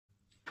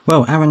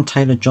Well, Aaron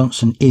Taylor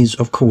Johnson is,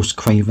 of course,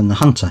 Kraven the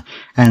Hunter,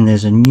 and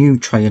there's a new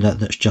trailer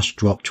that's just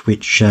dropped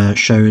which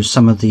shows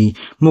some of the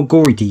more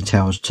gory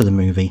details to the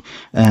movie,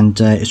 and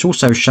it's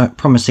also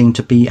promising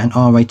to be an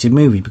R-rated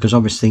movie, because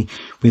obviously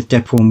with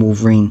Deadpool and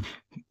Wolverine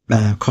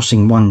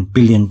costing $1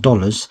 billion,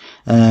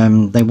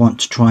 they want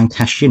to try and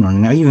cash in on it.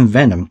 Now, even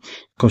Venom,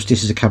 of course,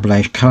 this is a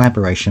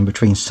collaboration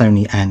between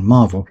Sony and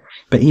Marvel,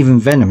 but even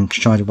Venom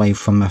shied away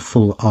from a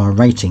full R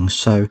rating,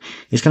 so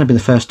it's going to be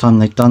the first time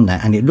they've done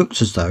that, and it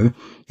looks as though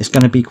it's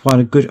going to be quite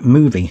a good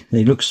movie.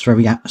 It looks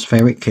very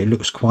atmospheric, it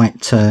looks quite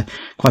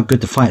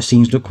good, the fight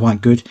scenes look quite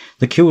good,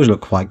 the kills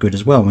look quite good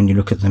as well when you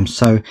look at them.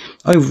 So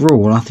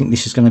overall, I think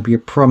this is going to be a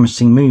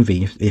promising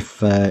movie if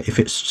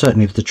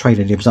the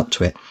trailer lives up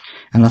to it.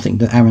 And I think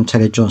that Aaron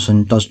Taylor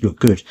Johnson does look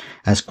good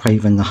as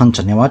Kraven the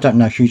Hunter. Now, I don't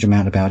know a huge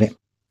amount about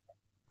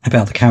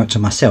the character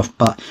myself,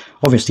 but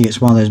obviously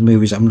it's one of those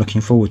movies that I'm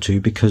looking forward to,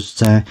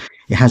 because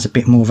it has a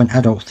bit more of an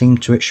adult theme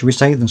to it, should we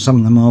say, than some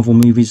of the Marvel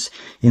movies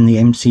in the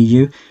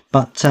MCU.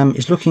 But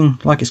it's looking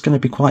like it's going to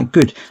be quite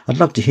good.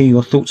 I'd love to hear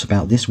your thoughts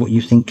about this, what you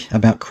think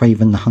about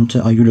Kraven the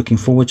Hunter. Are you looking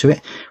forward to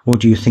it, or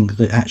do you think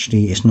that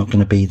actually it's not going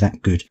to be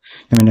that good?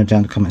 Let me know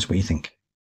down in the comments what you think.